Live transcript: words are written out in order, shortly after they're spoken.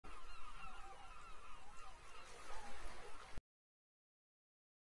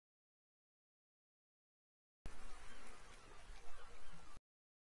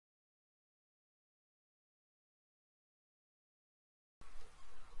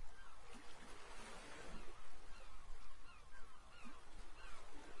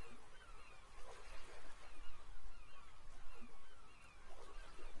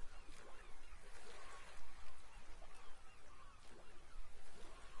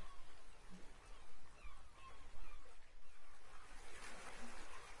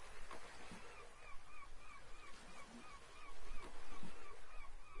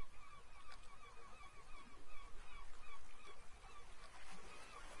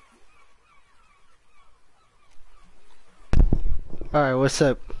Alright, what's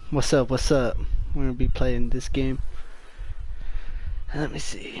up? What's up? What's up? We're gonna be playing this game. Let me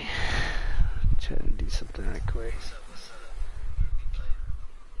see. Try to do something right quick.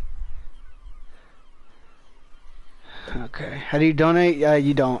 Okay. How do you donate? Yeah,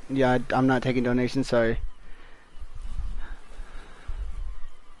 you don't. Yeah, I'm not taking donations, sorry.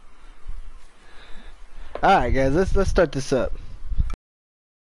 Alright guys, let's start this up.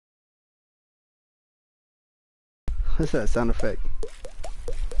 What's that sound effect?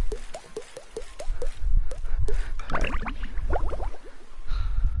 Alright.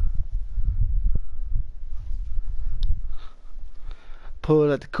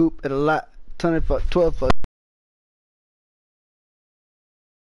 Pull at the coop at a lot. 12 foot.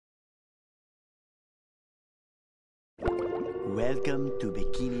 Welcome to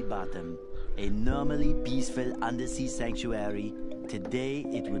Bikini Bottom, a normally peaceful undersea sanctuary. Today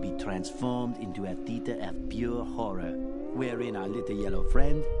it will be transformed into a theater of pure horror, wherein our little yellow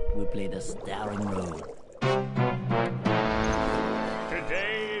friend will play the starring role.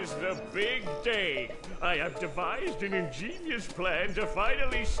 Today is the big day. I have devised an ingenious plan to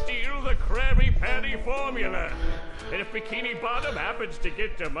finally steal the Krabby Patty formula. And if Bikini Bottom happens to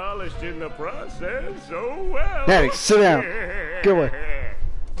get demolished in the process, oh well. Daddy, sit down. Good one.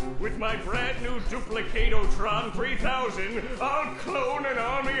 With my brand new Duplicatotron 3000, I'll clone an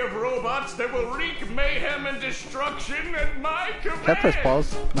army of robots that will wreak mayhem and destruction at my command. Can I press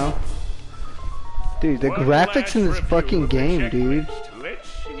pause? No. Dude, the graphics in this fucking game, dude.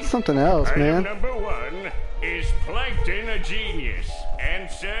 Something else, man. Number 1, is Plankton a genius?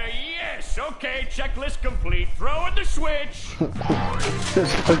 Answer yes. Okay, checklist complete. Throw in the switch.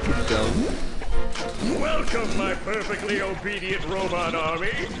 That's fucking dumb. Welcome, my perfectly obedient robot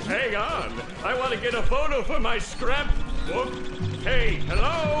army. Hang on. I want to get a photo for my scrapbook. Hey,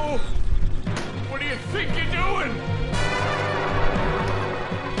 hello? What do you think you're doing?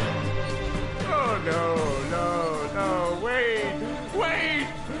 Oh, no, wait.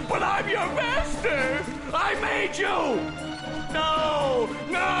 But I'm your master. I made you. No,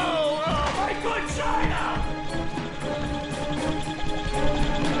 oh, my good China.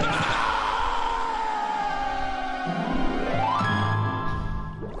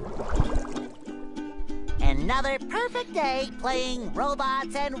 Another perfect day playing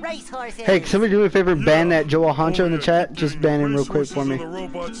robots and racehorses. Hey, can somebody do me a favor? Ban that Joel Honcho in the chat. Just ban him real quick for me.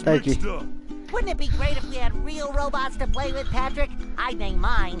 Thank you. Wouldn't it be great if we had real robots to play with, Patrick? I'd name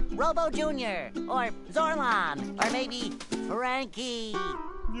mine Robo Jr. or Zorlon or maybe Frankie.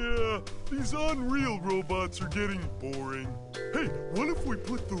 Yeah, these unreal robots are getting boring. Hey, what if we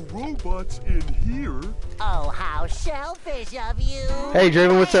put the robots in here? Oh, how shellfish of you. Hey,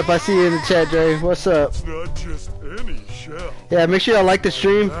 Draven, what's up? I see you in the chat, Dre. What's up? It's not just any shell. Yeah, make sure y'all like the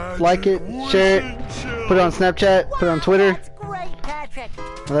stream, like it, share it, put it on Snapchat, put it on Twitter. That's great, Patrick.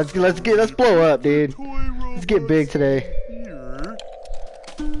 Let's blow up, dude. Let's get big today. Here.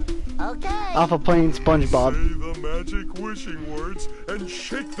 Okay. Off of playing Spongebob. Say the magic wishing words and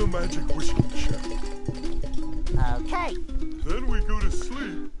shake the magic wishing shell. Okay. Then we go to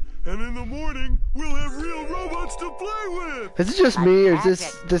sleep, and in the morning we'll have real robots to play with. Is it just me, or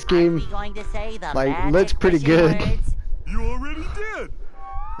is this game Going to say the like looks pretty wishing good? words. You already did.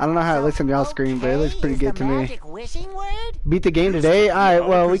 I don't know how it looks on y'all screen, but it looks pretty good to me. Magic wishing word? Beat the game today? Alright,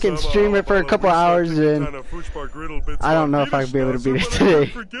 well, we can stream it for a couple hours, and I don't know if I'll be able to beat it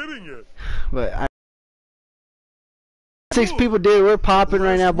today. But 6 people did. We're popping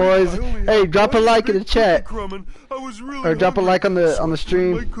right now, boys. Hey, drop a like in the chat, or drop a like on the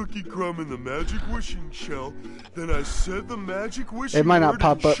stream. My cookie crumb in the magic wishing shell. Then I said the magic wishing It might not word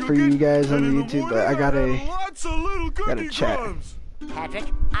pop and up for shook you it, guys on and in the YouTube, but morning I got lots of little cookie chat. crumbs. Patrick,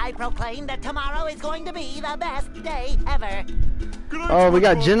 I proclaim that tomorrow is going to be the best day ever. Oh, we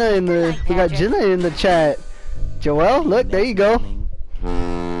got Jenna in the chat. Joel, look, there you go.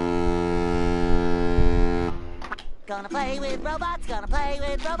 Gonna play with robots, gonna play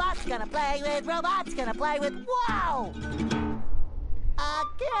with robots, gonna play with robots, gonna play with... Wow!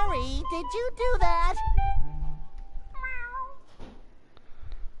 Gary, did you do that?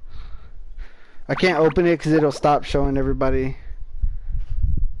 I can't open it because it'll stop showing everybody.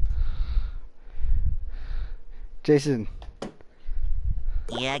 Jason.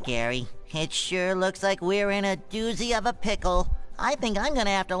 Yeah, Gary. It sure looks like we're in a doozy of a pickle. I think I'm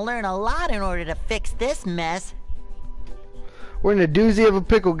gonna have to learn a lot in order to fix this mess. We're in a doozy of a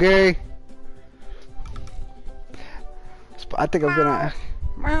pickle, Gary. I think I'm gonna...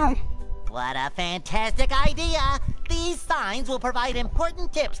 What a fantastic idea! These signs will provide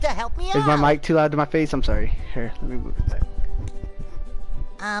important tips to help me out. Is my mic too loud to my face? I'm sorry. Here, let me move it back.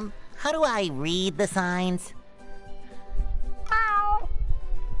 How do I read the signs?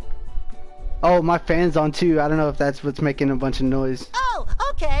 Oh, my fan's on too. I don't know if that's what's making a bunch of noise. Oh,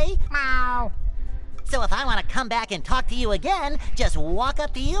 okay. Meow. So if I want to come back and talk to you again, just walk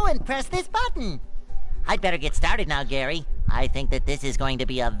up to you and press this button. I'd better get started now, Gary. I think that this is going to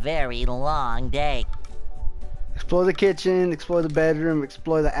be a very long day. Explore the kitchen, explore the bedroom,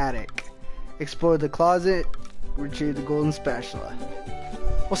 explore the attic. Explore the closet, retrieve the golden spatula.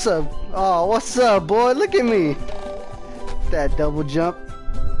 What's up? Oh, what's up, boy? Look at me. That double jump.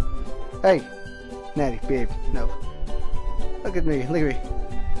 Hey, Natty, babe, no. Look at me, look at me.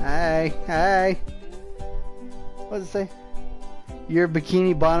 Hi, hi. What does it say? Your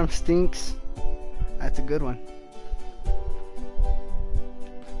bikini bottom stinks. That's a good one.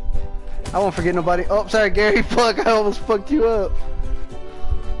 I won't forget nobody. Oh, sorry, Gary. Fuck, I almost fucked you up.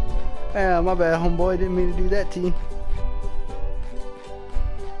 Yeah, my bad, homeboy. Didn't mean to do that to you.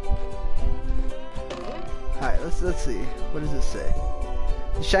 Alright, let's see. What does this say?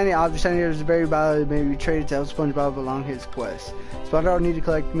 The shiny object is very valuable. May be traded to help Spongebob along his quest. SpongeBob will need to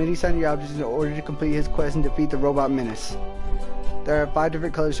collect many shiny objects in order to complete his quest and defeat the robot menace. There are 5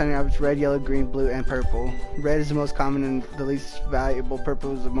 different colors shiny objects: red, yellow, green, blue, and purple. Red is the most common and the least valuable.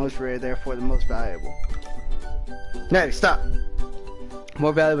 Purple is the most rare, therefore the most valuable. Natty, stop!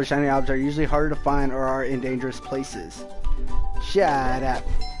 More valuable shiny objects are usually harder to find or are in dangerous places. Shut up,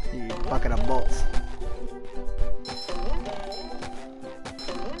 you bucket of bolts.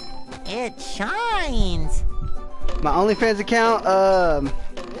 It shines. My OnlyFans account,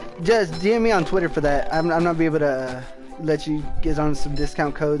 just DM me on Twitter for that. I'm not be able to let you get on some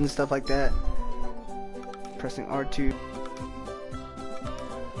discount codes and stuff like that. Pressing R2.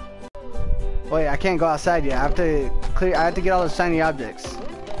 Wait, I can't go outside yet. I have to get all those shiny objects.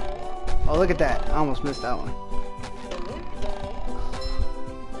 Oh, look at that. I almost missed that one.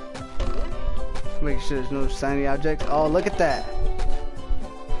 Making sure there's no shiny objects. Oh, look at that.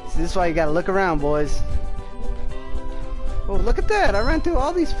 See, this is why you gotta look around, boys. Oh, look at that. I ran through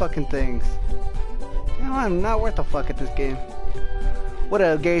all these fucking things. You know, I'm not worth a fuck at this game. What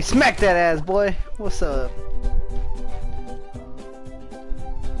up, Gary? Smack that ass, boy. What's up?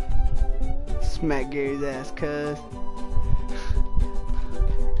 Smack Gary's ass, cuz.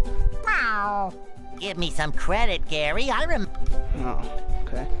 Meow. Give me some credit, Gary. Oh,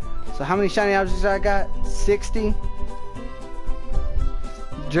 okay. So how many shiny objects I got? 60?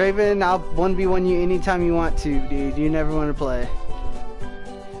 Draven, I'll 1v1 you anytime you want to, dude. You never want to play.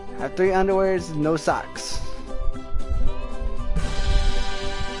 I have 3 underwears, no socks.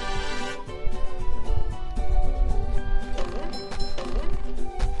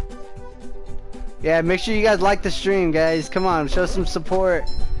 Yeah, make sure you guys like the stream, guys. Come on, show some support.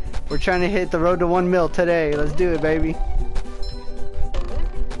 We're trying to hit the road to 1 mil today. Let's do it, baby.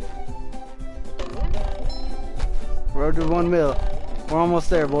 Road to 1 mil. We're almost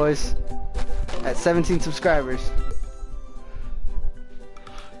there, boys. At 17 subscribers.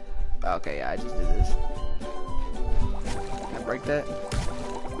 Okay, yeah, I just did this. Can I break that?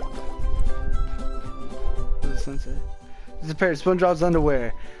 What does the sun say? This is a pair of SpongeBob's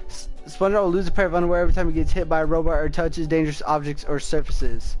underwear. SpongeBob will lose a pair of underwear every time he gets hit by a robot or touches dangerous objects or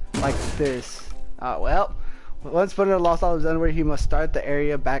surfaces. Like this. Well, once SpongeBob lost all his underwear, he must start the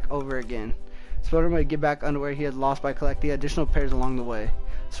area back over again. SpongeBob may get back underwear he has lost by collecting additional pairs along the way.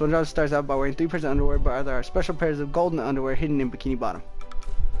 SpongeBob starts out by wearing 3 pairs of underwear, but there are special pairs of golden underwear hidden in Bikini Bottom,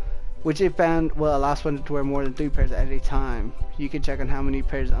 which if found will allow SpongeBob to wear more than 3 pairs at a time. You can check on how many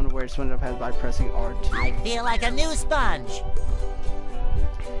pairs of underwear SpongeBob has by pressing R2. I feel like a new sponge.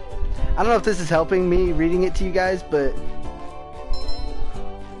 I don't know if this is helping me reading it to you guys, but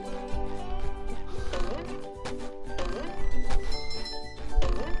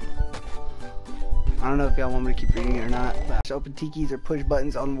I don't know if y'all want me to keep reading it or not. But open T keys or push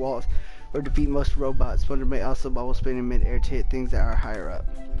buttons on walls or defeat most robots. SpongeBob may also bubble spin in mid-air to hit things that are higher up.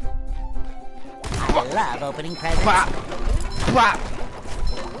 I love opening presents. Bop! Bop!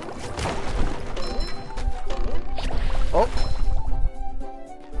 Oh!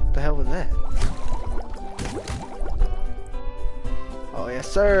 What the hell was that? Oh, yes,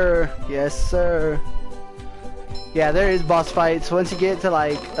 sir. Yes, sir. Yeah, there is boss fights. Once you get to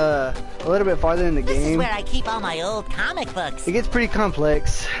like a little bit farther in the game, This is where I keep all my old comic books. it gets pretty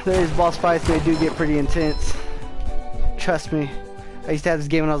complex. There is boss fights. They do get pretty intense. Trust me. I used to have this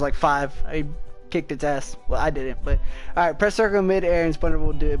game when I was like 5. I kicked its ass. Well, I didn't, but alright. Press circle in mid-air and SpongeBob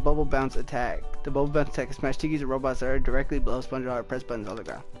will do a bubble bounce attack. The bubble bounce attack can smash tikis or robots that are directly below SpongeBob or press buttons on the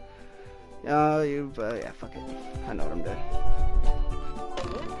ground. Yeah, fuck it. I know what I'm doing.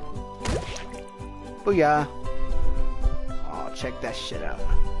 Booyah. Oh, check that shit out.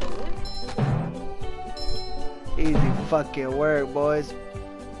 Easy fucking work, boys.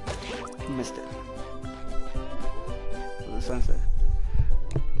 Missed it. The sunset.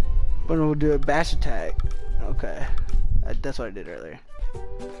 But we'll do a bash attack. Okay. That's what I did earlier.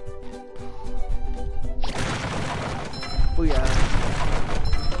 Oh yeah.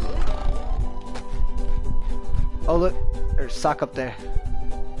 Oh look, there's a sock up there.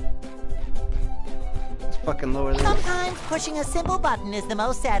 Let's fucking lower this. Sometimes pushing a simple button is the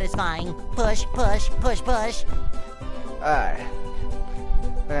most satisfying. Push, push, push, push. Alright.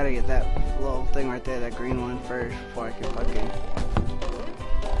 I gotta get that little thing right there, that green one first, before I can fucking...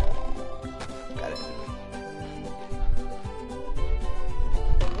 Got it.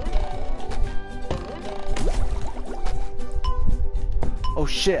 Oh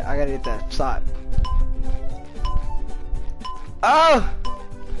shit, I gotta get that sock. Oh!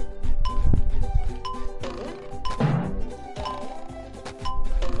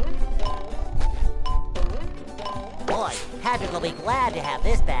 Boy, Patrick will be glad to have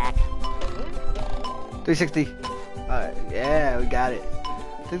this back. 360. Alright, yeah, we got it.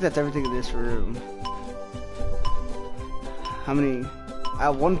 I think that's everything in this room. How many? I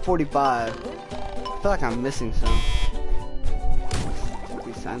have 145. I feel like I'm missing some.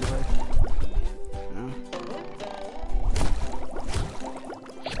 These signs away? No.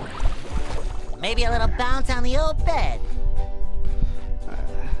 Maybe a little bounce on the old bed.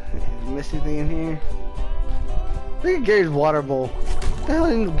 Miss anything in here? Look at Gary's water bowl. What the hell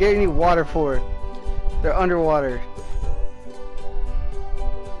does Gary need water for? They're underwater.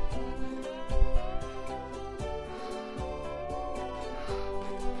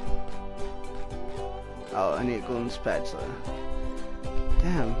 Oh, I need a golden spatula.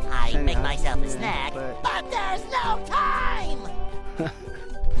 Damn. I'd make myself a snack, but there's no time!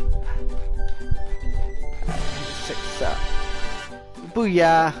 Check this out.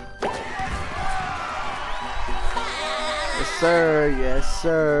 Booyah! Yes, sir. Yes,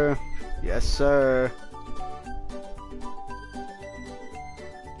 sir. Yes, sir.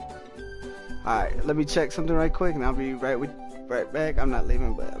 Alright, let me check something right quick and I'll be right back. I'm not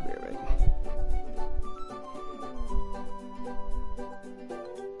leaving, but I'll be right back.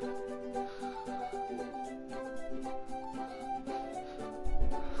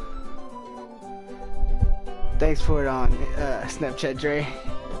 Thanks for it on Snapchat, Dre.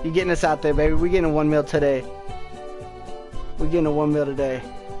 You getting us out there, baby. We getting a 1 mil today. We're getting a 1 mil today.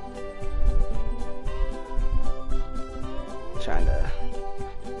 Trying to.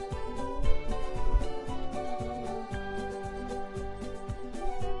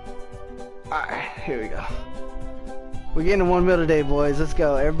 Alright, here we go. We're getting a 1 mil today, boys. Let's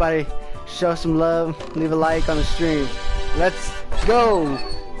go. Everybody show some love. Leave a like on the stream. Let's go.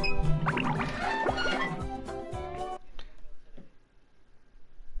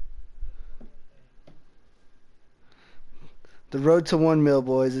 The road to 1 mil,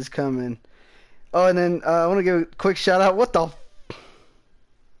 boys, is coming. Oh, and then I want to give a quick shout out. What the? I'll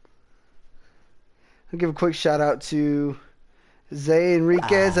give a quick shout out to Zay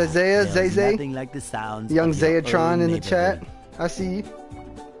Enriquez, Isaiah, Zay, nothing like the sounds young of your Zayatron own in the chat. neighborhood. I see you.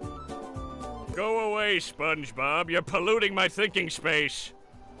 Go away, Spongebob. You're polluting my thinking space.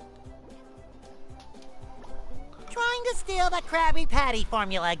 Trying to steal the Krabby Patty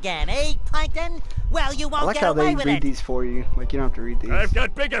formula again, eh, Plankton? Well, you I won't like get how away they with read it. these for you. Like, you don't have to read these. I've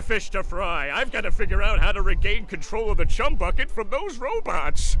got bigger fish to fry. I've got to figure out how to regain control of the chum bucket from those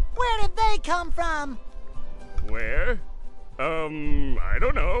robots. Where did they come from? Where? I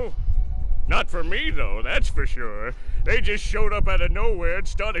don't know. Not for me, though, that's for sure. They just showed up out of nowhere and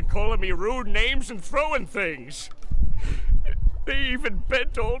started calling me rude names and throwing things. They even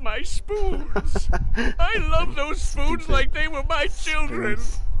bent all my spoons. I love those spoons like they were my children.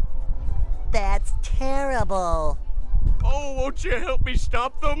 That's terrible. Oh, won't you help me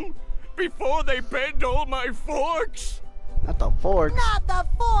stop them? Before they bend all my forks? Not the forks. Not the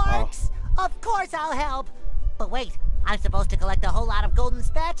forks! Of course I'll help. But wait, I'm supposed to collect a whole lot of golden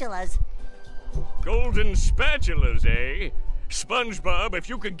spatulas. Golden spatulas, eh? SpongeBob, if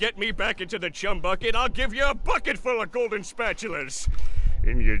you could get me back into the chum bucket, I'll give you a bucket full of golden spatulas.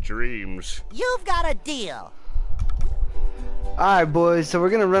 In your dreams. You've got a deal. Alright, boys, so we're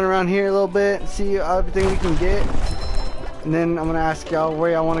gonna run around here a little bit, see everything we can get. And then I'm gonna ask y'all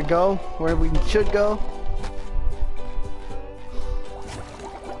where y'all wanna go, where we should go.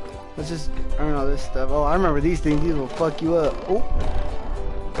 Let's just earn all this stuff. Oh, I remember these things. These will fuck you up. Oh.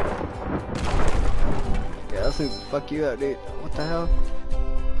 Yeah, those things will fuck you up, dude. What the hell?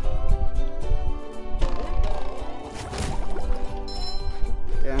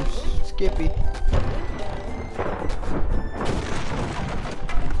 Damn, Skippy.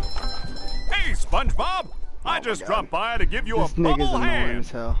 Hey, SpongeBob! I just dropped by to give you This a nigga's bubble annoying hand.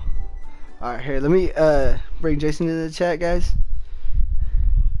 as hell. Alright, here, let me bring Jason into the chat, guys.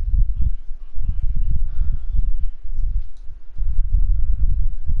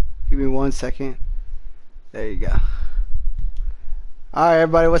 Give me 1 second. There you go. Alright,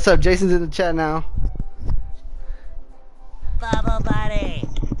 everybody, what's up? Jason's in the chat now. Bubble buddy.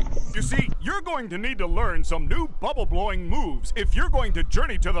 You see, you're going to need to learn some new bubble-blowing moves if you're going to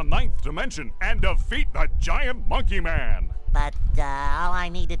journey to the 9th dimension and defeat the giant monkey man. But all I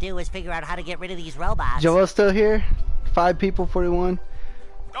need to do is figure out how to get rid of these robots. Joel's still here? 5 people, 41.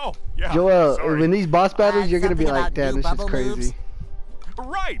 Oh, yeah. Joel, sorry. when these boss battles, you're gonna be something like, about damn, new this is bubble crazy. moves?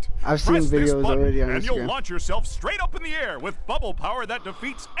 Right. I've seen Press this videos button, already on and Instagram. you'll launch yourself straight up in the air with bubble power that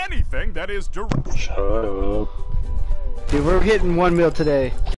defeats anything that is direct. Shut up. Dude, we're hitting 1 mil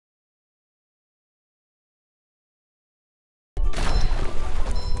today.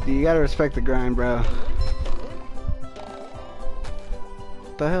 Dude, you gotta respect the grind, bro.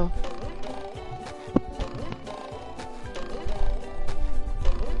 What the hell?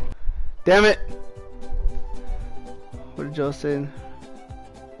 Damn it! What did Joe say?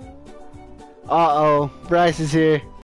 Uh-oh, Bryce is here.